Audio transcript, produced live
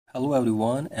Hello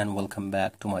everyone and welcome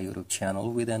back to my YouTube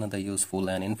channel with another useful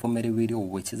and informative video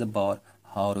which is about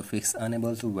how to fix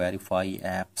unable to verify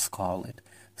app Scarlet.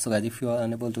 So guys, if you are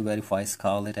unable to verify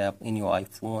Scarlet app in your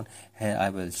iPhone, here I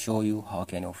will show you how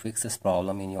can you fix this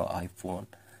problem in your iPhone.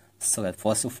 So that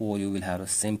first of all you will have to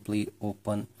simply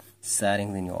open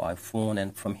settings in your iPhone,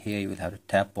 and from here you will have to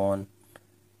tap on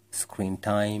screen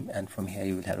time, and from here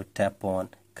you will have to tap on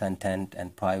content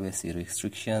and privacy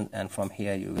restrictions, and from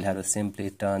here you will have to simply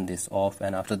turn this off,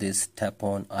 and after this tap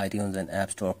on iTunes and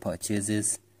App Store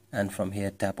purchases, and from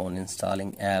here tap on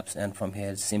installing apps, and from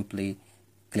here simply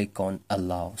click on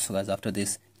allow. So guys, after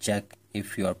this check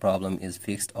if your problem is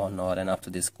fixed or not, and after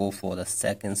this go for the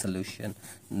second solution,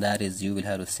 that is you will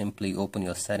have to simply open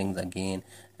your settings again,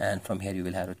 and from here you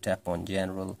will have to tap on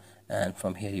general, and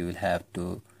from here you will have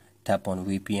to tap on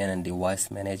VPN and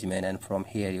device management, and from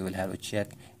here you will have to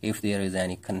check if there is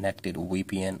any connected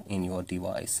VPN in your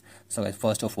device. So guys,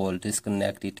 first of all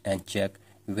disconnect it and check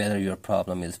whether your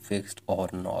problem is fixed or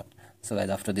not. So guys,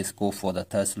 after this go for the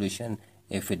third solution.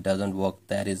 If it doesn't work,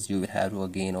 that is you will have to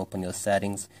again open your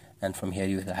settings, and from here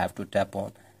you will have to tap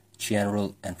on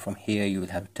general, and from here you will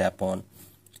have to tap on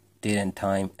date and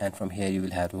time, and from here you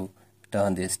will have to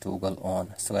turn this toggle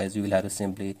on. So guys, you will have to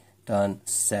simply turn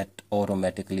set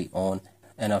automatically on,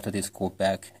 and after this go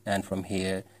back, and from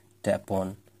here tap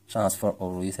on transfer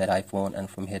or reset iPhone, and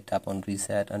from here tap on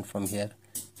reset, and from here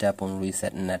tap on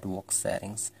reset network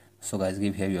settings. So guys,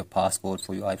 give here your passcode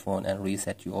for your iPhone and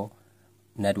reset your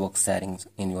network settings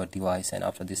in your device, and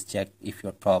after this check if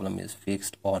your problem is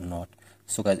fixed or not.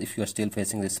 So guys, if you are still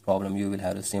facing this problem, you will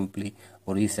have to simply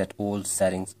reset all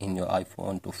settings in your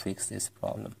iPhone to fix this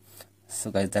problem. So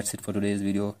guys, that's it for today's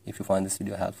video. If you find this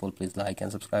video helpful, please like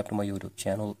and subscribe to my YouTube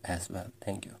channel as well.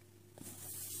 Thank you.